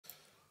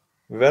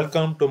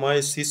Welcome to my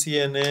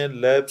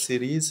CCNA lab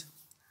series.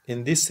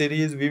 In this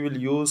series, we will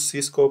use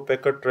Cisco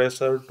Packet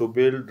Tracer to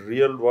build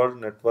real-world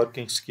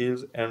networking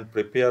skills and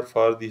prepare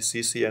for the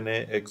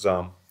CCNA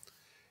exam.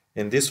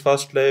 In this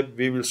first lab,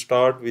 we will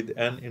start with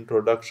an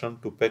introduction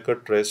to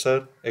Packet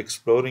Tracer,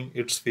 exploring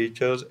its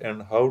features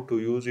and how to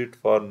use it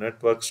for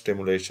network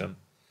stimulation.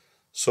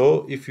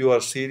 So, if you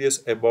are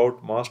serious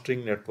about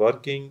mastering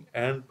networking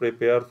and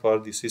prepare for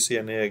the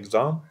CCNA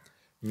exam,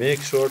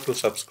 make sure to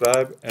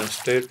subscribe and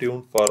stay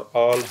tuned for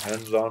all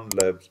hands-on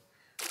labs.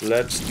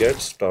 Let's get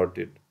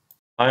started.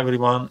 Hi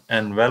everyone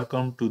and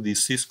welcome to the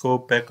Cisco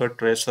Packet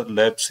Tracer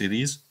lab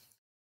series.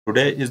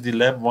 Today is the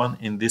lab 1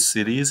 in this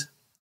series.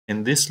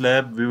 In this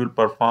lab, we will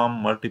perform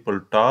multiple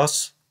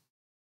tasks.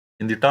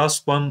 In the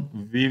task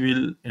 1, we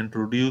will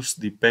introduce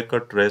the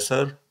Packet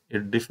Tracer,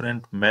 its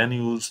different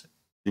menus,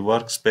 the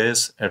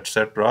workspace,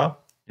 etc.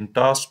 In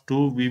task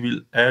 2, we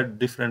will add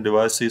different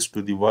devices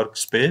to the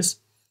workspace,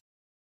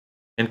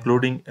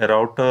 including a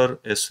router,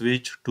 a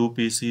switch, two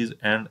PCs,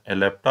 and a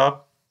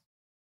laptop.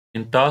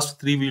 In task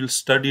 3, we will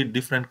study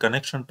different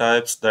connection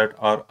types that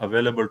are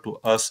available to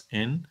us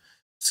in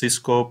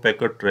Cisco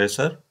Packet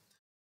Tracer.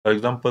 For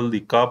example, the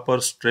copper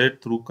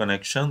straight through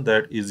connection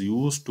that is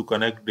used to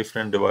connect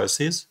different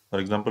devices. For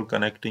example,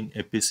 connecting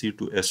a PC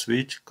to a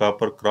switch,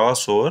 copper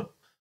crossover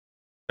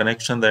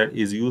connection that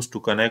is used to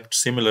connect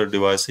similar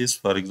devices.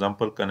 For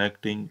example,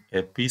 connecting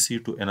a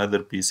PC to another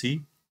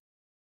PC.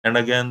 And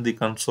again, the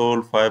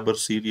console, fiber,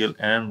 serial,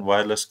 and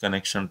wireless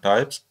connection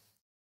types.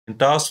 In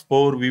task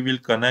 4, we will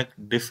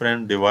connect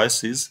different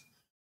devices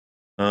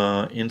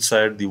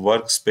inside the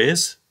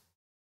workspace.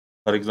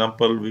 For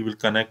example, we will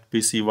connect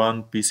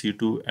PC1,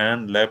 PC2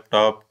 and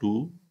laptop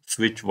to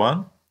switch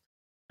 1,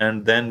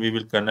 and then we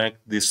will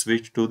connect the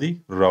switch to the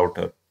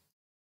router.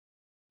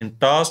 In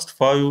task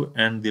 5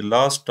 and the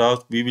last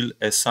task, we will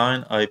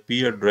assign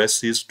IP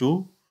addresses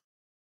to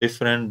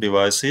different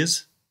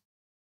devices.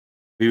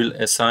 We will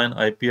assign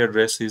IP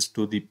addresses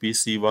to the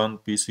PC1,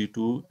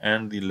 PC2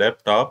 and the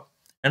laptop,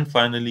 and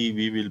finally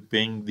we will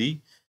ping the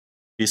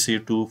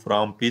PC2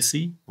 from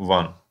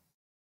PC1.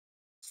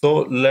 So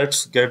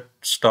let's get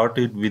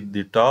started with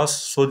the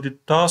task. So the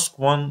task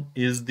 1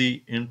 is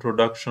the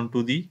introduction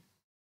to the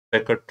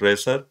Packet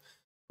Tracer.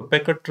 The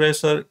Packet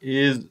Tracer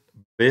is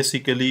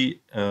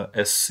basically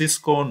a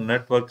Cisco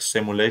network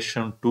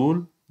simulation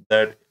tool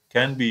that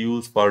can be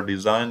used for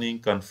designing,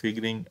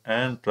 configuring,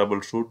 and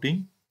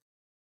troubleshooting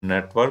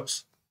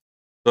networks.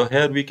 So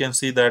here we can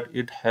see that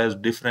it has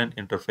different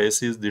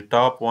interfaces. The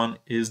top one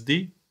is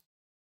the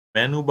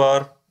menu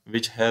bar,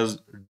 which has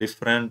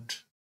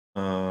different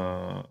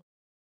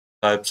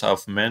types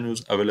of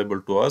menus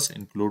available to us,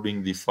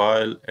 including the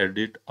file,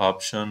 edit,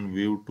 option,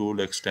 view, tool,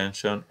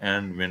 extension,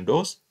 and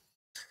windows.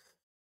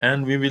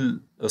 And we will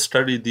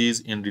study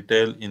these in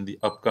detail in the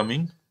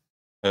upcoming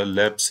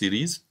lab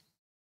series.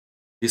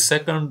 The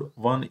second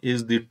one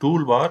is the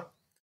toolbar,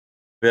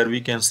 where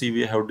we can see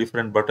we have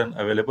different buttons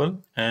available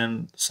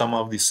and some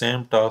of the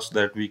same tasks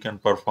that we can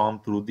perform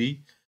through the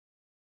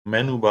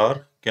menu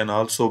bar can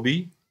also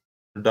be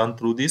done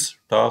through this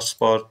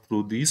taskbar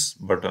through these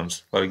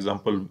buttons. For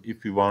example,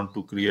 if you want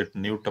to create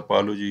new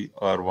topology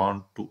or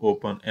want to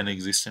open an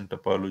existing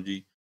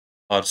topology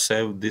or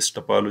save this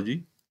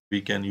topology,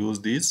 we can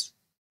use this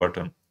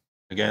button.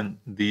 Again,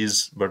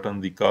 these button,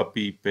 the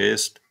copy,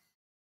 paste,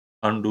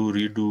 undo,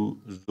 redo,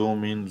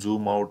 zoom in,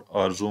 zoom out,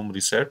 or zoom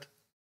reset.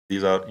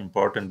 These are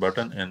important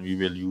button and we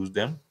will use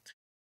them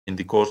in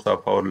the course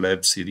of our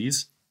lab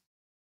series.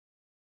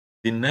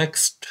 The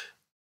next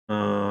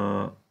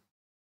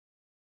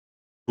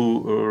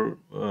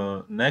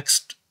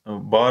next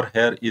bar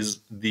here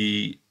is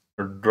the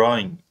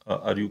drawing,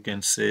 or you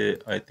can say,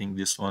 I think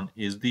this one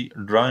is the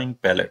drawing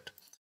palette.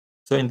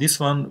 So in this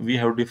one, we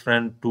have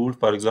different tools.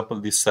 For example,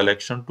 this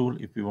selection tool,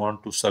 if you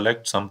want to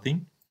select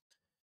something,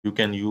 you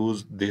can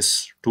use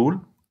this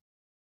tool.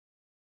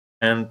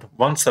 And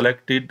once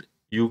selected,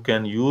 you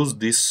can use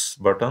this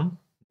button,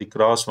 the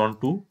cross one,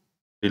 to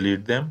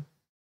delete them.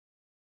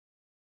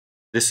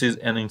 This is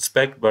an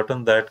inspect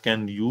button that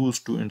can use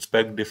to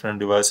inspect different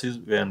devices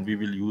when we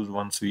will use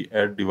once we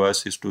add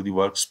devices to the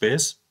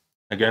workspace.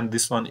 Again,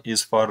 this one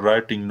is for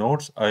writing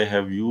notes. I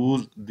have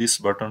used this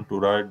button to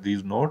write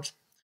these notes.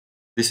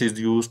 This is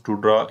used to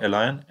draw a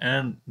line,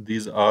 and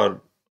these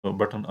are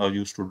buttons are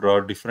used to draw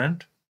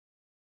different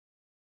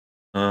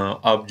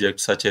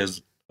objects such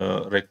as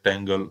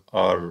rectangle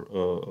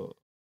or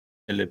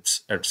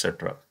ellipse,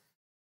 etc.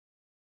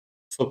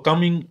 So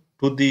coming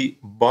to the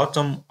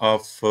bottom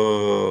of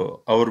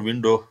our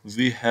window,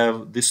 we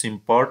have this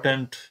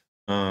important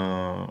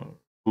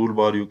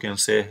toolbar, you can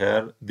say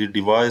here, the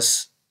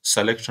device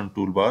selection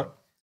toolbar.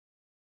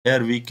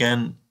 Here we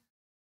can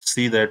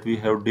see that we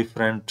have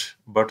different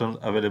buttons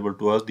available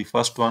to us. The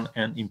first one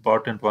and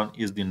important one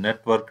is the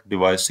network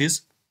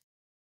devices.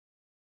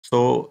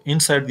 So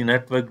inside the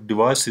network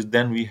devices,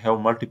 then we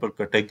have multiple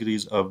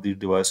categories of the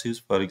devices.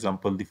 For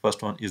example, the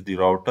first one is the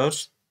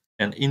routers.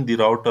 And in the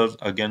routers,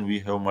 again, we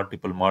have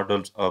multiple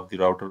models of the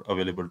router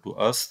available to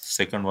us.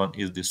 Second one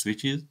is the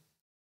switches.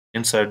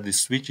 Inside the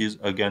switches,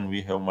 again,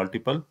 we have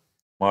multiple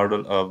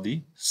model of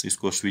the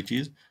Cisco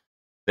switches.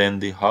 Then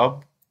the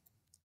hub.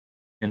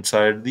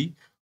 Inside the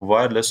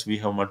wireless, we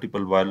have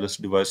multiple wireless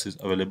devices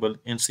available.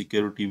 In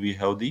security, we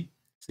have the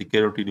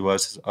security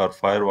devices or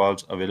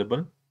firewalls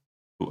available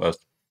to us.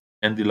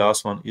 And the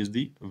last one is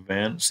the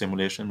WAN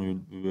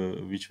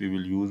simulation, which we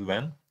will use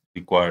when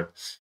required.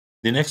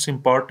 The next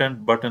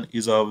important button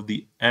is of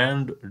the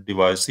AND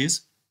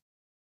devices.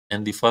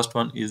 And the first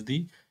one is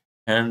the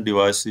AND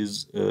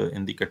devices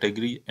in the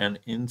category. And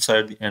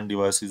inside the AND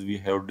devices, we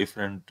have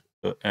different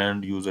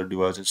AND user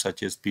devices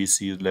such as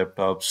PCs,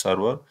 laptops,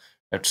 server,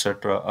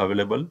 etc.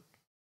 available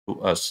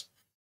to us.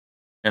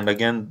 And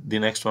again, the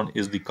next one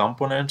is the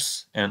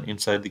components. And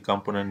inside the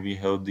component, we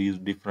have these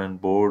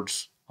different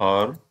boards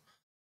or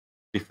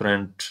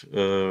different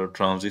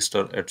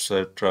transistor,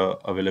 etc.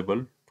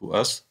 available to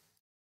us.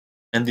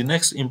 And the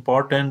next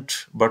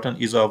important button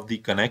is of the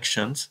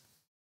connections.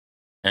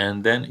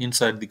 And then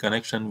inside the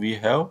connection, we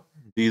have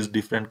these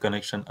different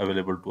connection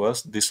available to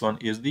us. This one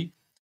is the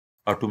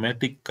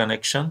automatic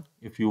connection.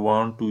 If you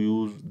want to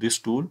use this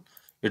tool,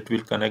 it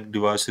will connect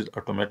devices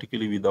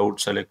automatically without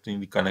selecting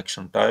the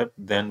connection type.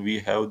 Then we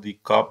have the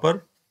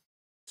copper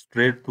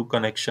straight to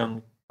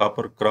connection,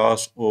 copper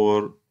cross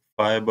or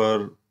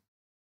fiber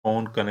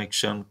phone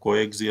connection,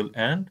 coaxial,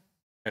 and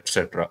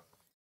etc.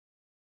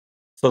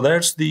 So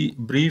that's the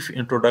brief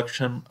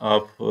introduction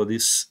of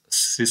this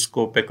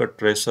Cisco Packet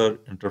Tracer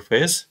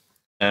interface.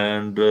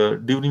 And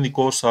during the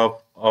course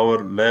of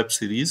our lab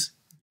series,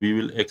 we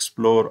will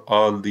explore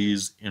all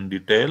these in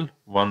detail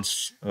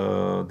once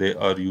they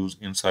are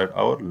used inside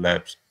our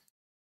labs.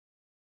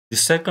 The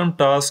second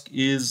task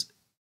is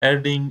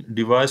adding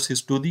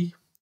devices to the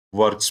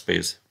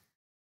workspace.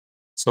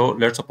 So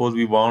let's suppose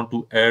we want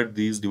to add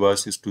these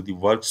devices to the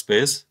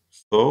workspace.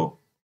 So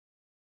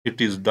it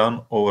is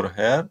done over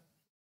here.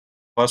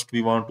 First,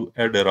 we want to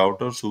add a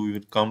router. So we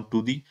will come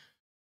to the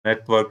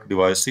network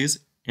devices.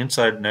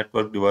 Inside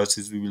network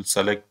devices, we will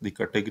select the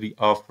category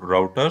of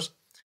routers.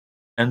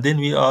 And then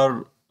we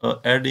are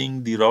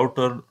adding the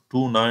router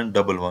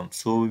 2911.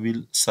 So we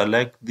will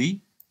select the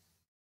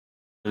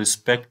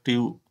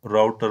respective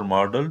router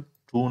model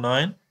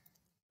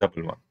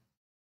 2911.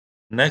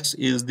 Next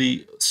is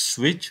the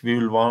switch.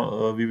 We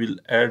will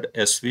add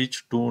a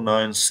switch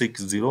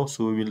 2960.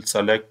 So we will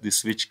select the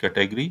switch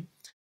category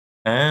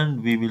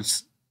and we will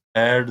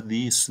add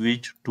the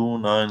switch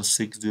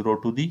 2960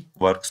 to the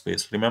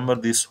workspace. Remember,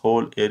 this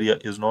whole area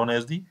is known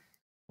as the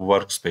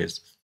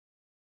workspace.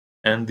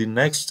 And the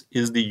next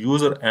is the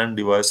user and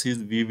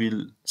devices. We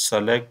will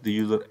select the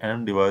user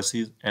and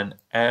devices and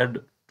add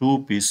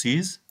two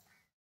PCs,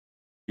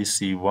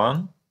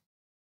 PC1,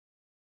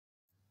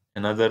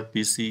 another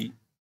PC,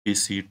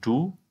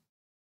 PC2,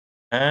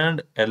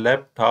 and a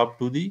laptop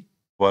to the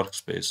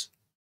workspace.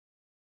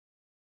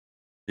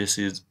 This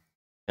is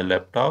a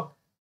laptop.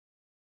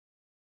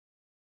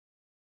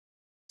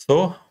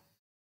 So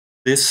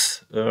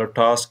this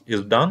task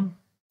is done.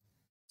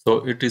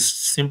 So it is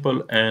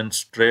simple and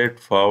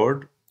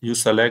straightforward. You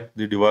select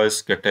the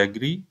device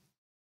category,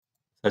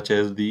 such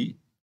as the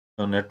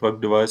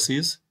network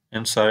devices.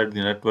 Inside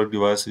the network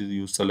devices,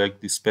 you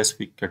select the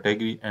specific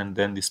category and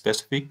then the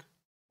specific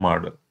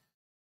model.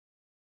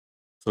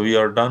 So we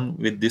are done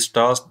with this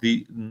task.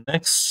 The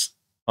next,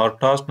 our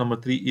task number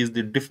 3 is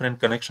the different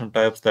connection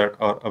types that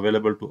are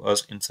available to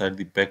us inside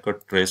the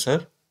packet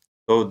tracer.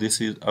 So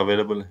this is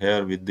available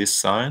here with this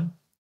sign.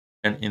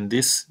 And in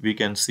this, we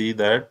can see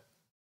that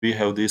we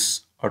have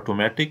this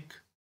automatic.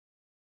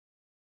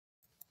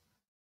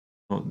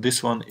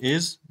 This one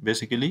is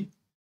basically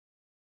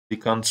the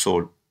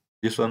console.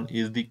 This one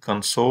is the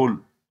console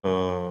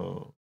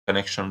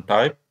connection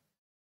type.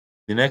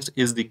 The next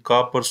is the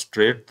copper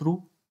straight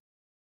through.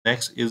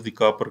 Next is the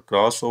copper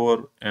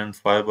crossover and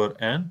fiber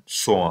and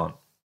so on.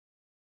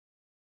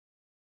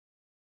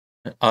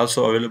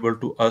 Also available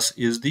to us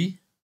is the,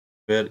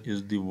 where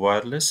is the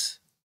wireless?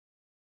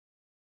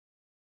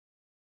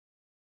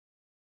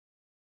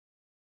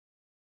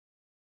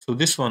 So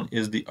this one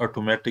is the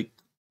automatic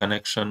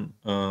connection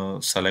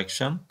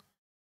selection.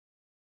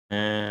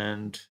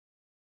 And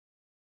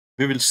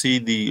we will see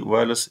the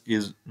wireless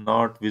is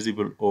not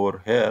visible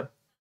over here,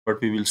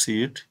 but we will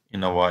see it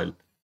in a while.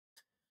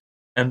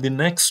 And the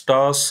next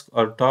task,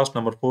 or task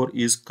number 4,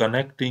 is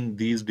connecting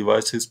these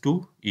devices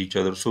to each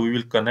other. So we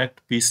will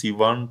connect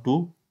PC1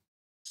 to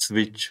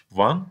switch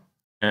 1.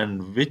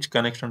 And which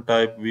connection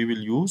type we will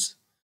use?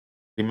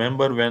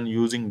 Remember, when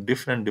using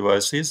different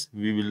devices,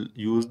 we will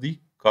use the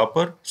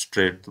copper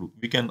straight through.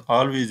 We can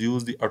always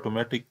use the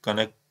automatic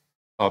connect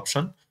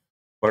option,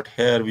 but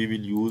here we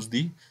will use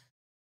the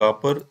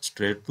copper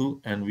straight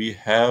through, and we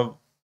have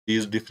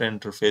these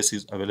different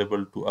interfaces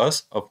available to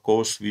us. Of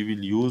course, we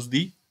will use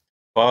the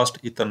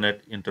fast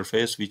Ethernet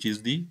interface, which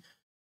is the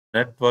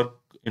network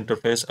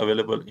interface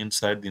available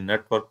inside the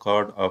network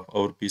card of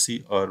our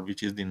PC, or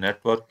which is the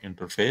network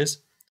interface.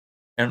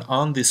 And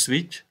on the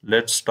switch,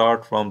 let's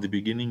start from the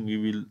beginning. We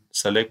will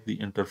select the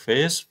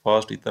interface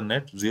fast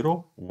Ethernet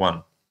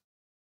 01.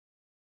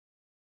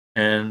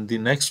 And the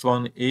next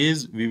one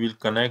is we will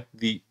connect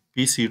the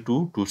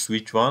PC2 to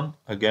switch 1,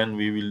 again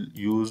we will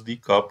use the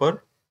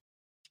copper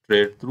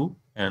straight through,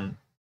 and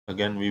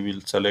again we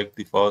will select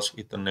the fast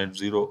Ethernet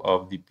 0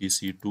 of the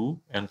PC2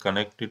 and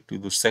connect it to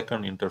the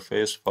second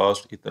interface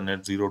fast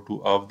Ethernet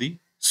 02 of the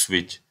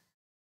switch.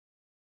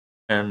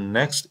 And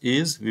next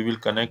is we will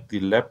connect the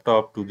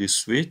laptop to the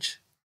switch.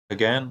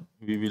 Again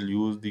we will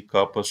use the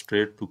copper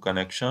straight to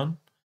connection.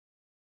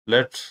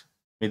 Let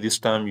me this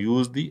time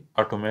use the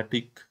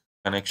automatic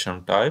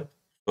connection type,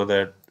 so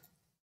that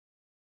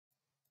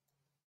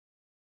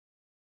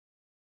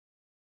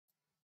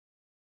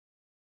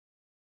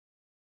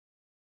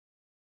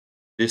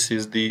this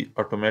is the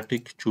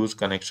automatic choose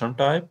connection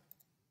type.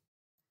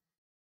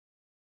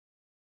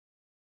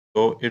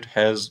 So it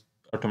has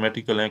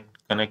automatically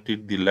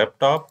connected the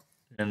laptop,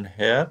 and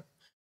here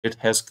it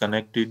has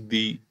connected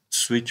the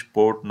switch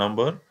port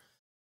number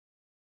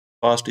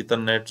fast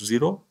Ethernet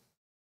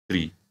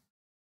 03.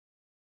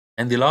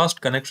 And the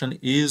last connection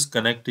is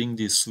connecting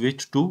the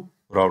switch to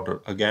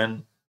router.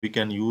 Again, we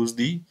can use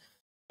the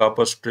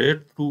copper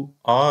straight through,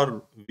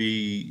 or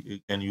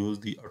we can use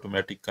the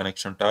automatic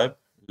connection type.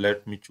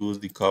 Let me choose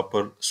the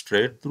copper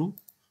straight through.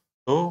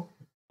 So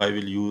I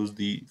will use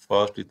the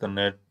fast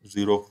Ethernet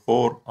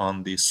 04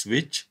 on the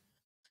switch.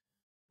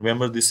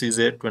 Remember, this is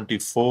a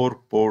 24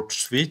 port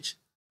switch,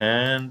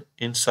 and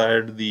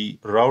inside the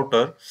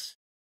router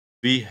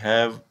we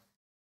have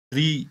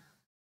three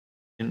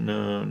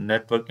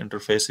network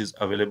interfaces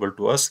available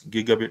to us: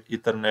 gigabit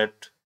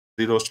Ethernet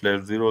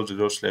 0/0,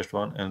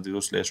 0/1, and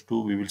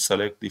 0/2. We will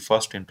select the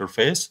first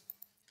interface.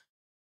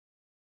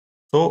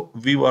 So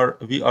we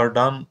are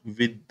done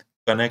with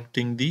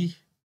connecting the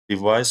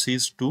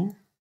devices to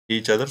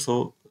each other.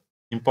 So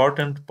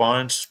important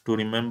points to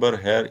remember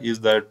here is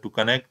that to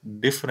connect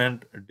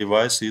different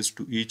devices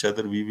to each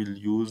other, we will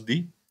use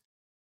the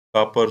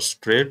copper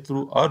straight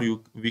through, or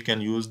we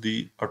can use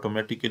the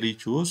automatically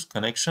choose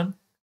connection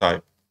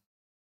type.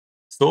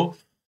 So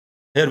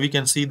here we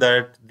can see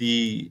that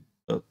the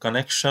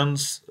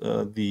connections,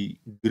 the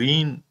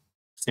green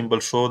symbol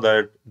show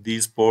that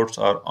these ports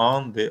are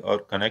on, they are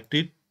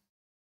connected.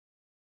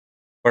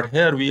 But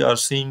here we are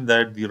seeing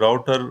that the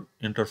router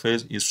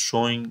interface is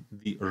showing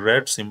the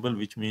red symbol,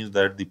 which means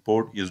that the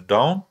port is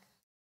down.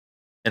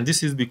 And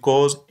this is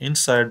because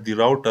inside the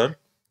router,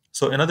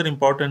 so another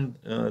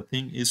important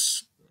thing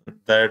is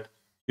that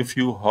if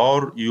you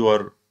hover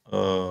your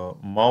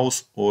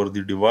mouse over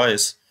the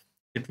device,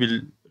 it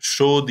will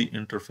show the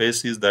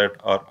interfaces that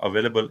are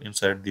available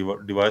inside the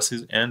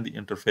devices and the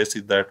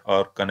interfaces that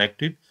are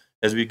connected.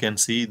 As we can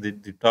see,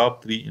 the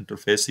top three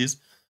interfaces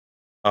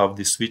of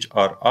the switch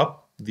are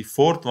up. The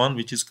fourth one,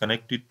 which is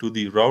connected to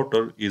the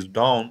router, is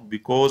down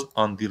because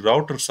on the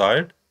router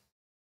side,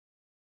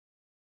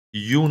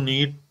 you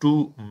need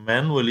to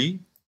manually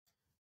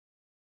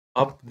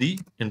up the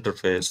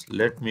interface.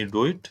 Let me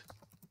do it.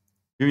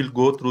 We will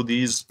go through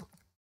these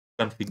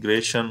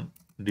configuration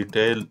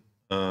detail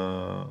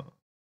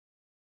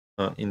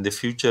in the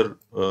future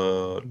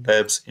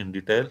labs in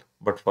detail,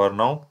 but for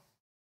now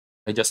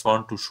I just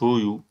want to show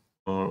you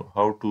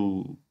how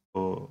to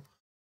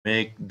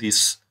make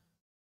this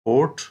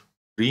port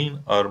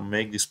green or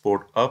make this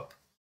port up.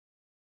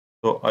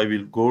 So I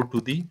will go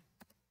to the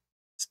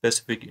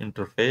specific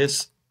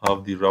interface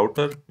of the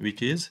router,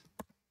 which is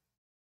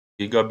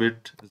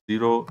gigabit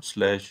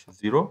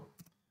 0/0,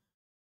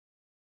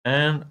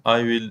 and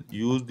I will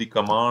use the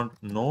command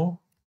no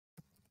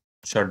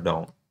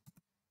shutdown,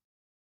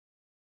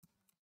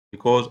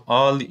 because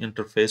all the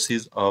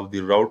interfaces of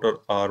the router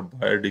are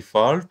by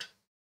default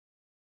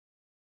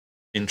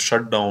in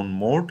shutdown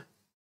mode.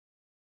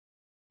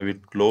 I will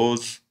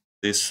close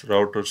this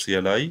router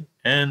CLI,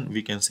 and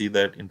we can see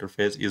that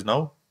interface is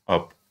now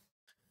up.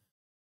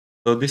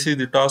 So this is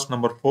the task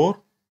number 4.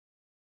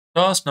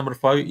 Task number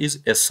 5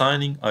 is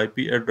assigning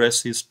IP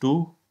addresses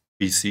to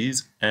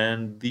PCs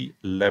and the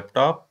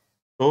laptop.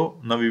 So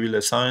now we will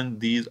assign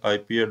these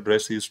IP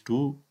addresses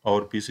to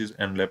our PCs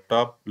and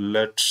laptop.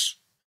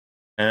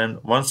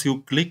 And once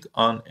you click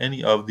on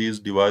any of these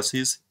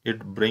devices,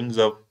 it brings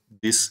up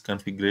this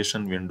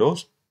configuration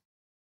windows.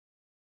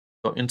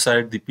 So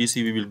inside the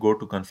PC, we will go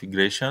to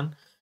configuration,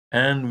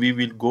 and we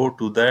will go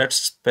to that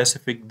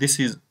specific, this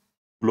is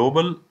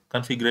global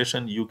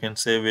configuration, you can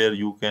say, where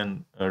you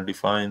can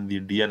define the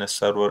DNS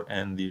server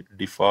and the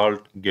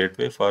default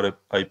gateway for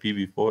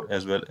IPv4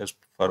 as well as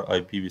for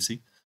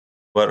IPv6.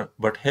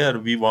 But here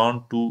we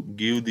want to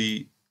give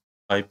the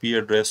IP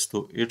address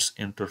to its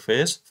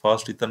interface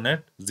fast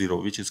Ethernet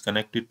 0, which is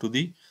connected to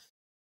the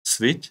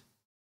switch.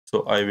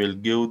 So I will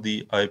give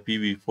the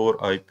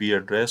IPv4 IP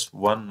address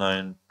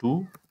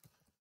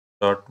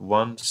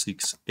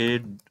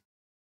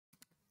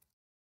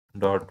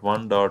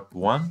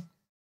 192.168.1.1,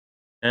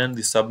 and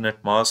the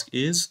subnet mask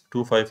is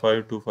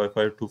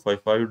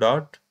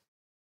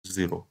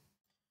 255.255.255.0.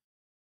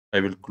 I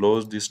will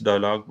close this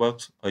dialog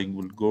box. I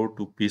will go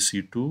to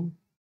PC2,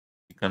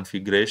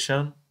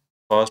 configuration,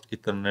 fast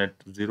Ethernet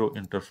 0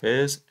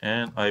 interface,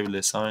 and I will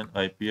assign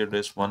IP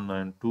address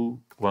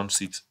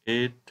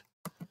 192.168.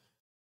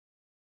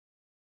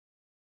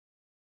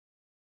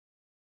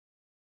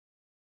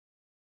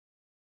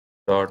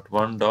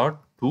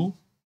 1.2,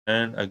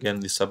 and again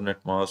the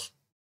subnet mask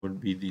would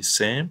be the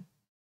same.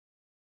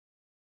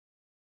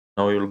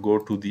 Now we will go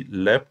to the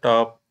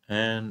laptop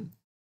and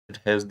it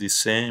has the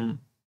same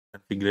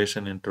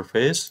configuration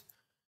interface,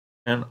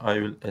 and I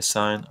will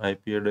assign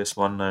IP address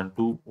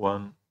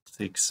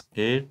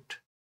 192.168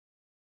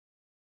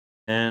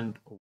 and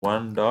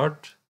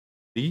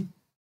 1.3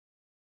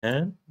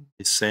 and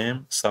the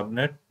same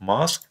subnet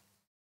mask.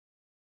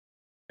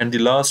 And the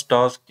last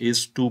task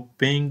is to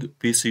ping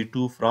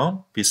PC2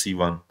 from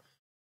PC1.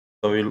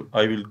 So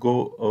I will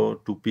go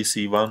to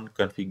PC1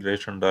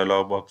 configuration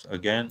dialog box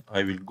again.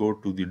 I will go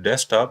to the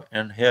desktop,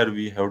 and here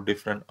we have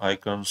different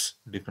icons,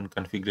 different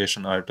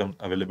configuration items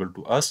available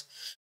to us.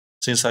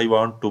 Since I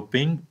want to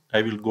ping,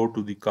 I will go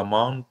to the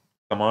command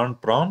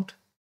prompt.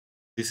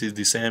 This is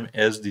the same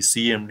as the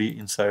CMD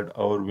inside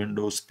our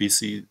Windows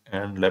PC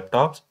and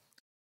laptops.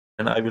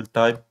 And I will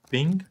type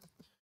ping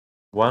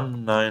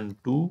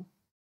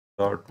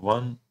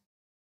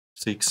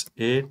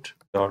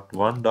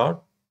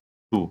 192.168.1.2.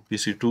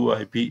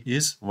 PC2 IP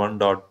is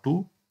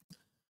 1.2.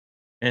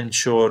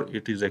 Ensure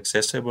it is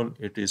accessible,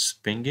 it is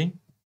pinging.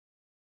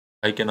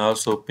 I can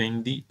also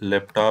ping the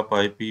laptop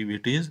IP,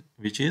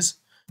 which is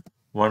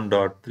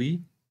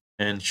 1.3.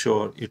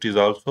 Ensure it is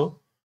also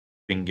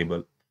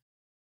pingable.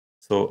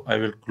 So I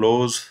will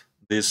close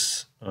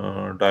this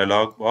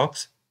dialog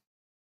box,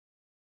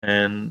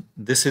 and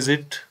this is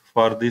it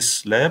for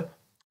this lab.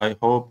 I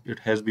hope it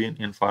has been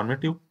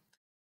informative.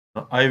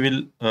 I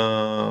will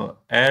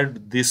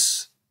add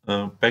this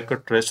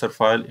packet tracer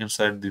file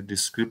inside the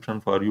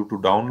description for you to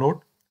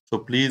download. So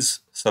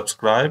please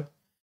subscribe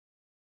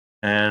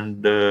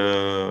and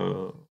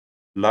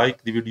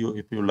like the video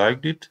if you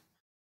liked it,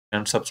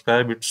 and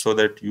subscribe it so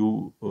that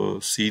you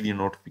see the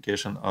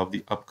notification of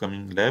the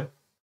upcoming lab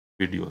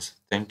videos.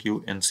 Thank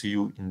you, and see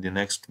you in the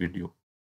next video.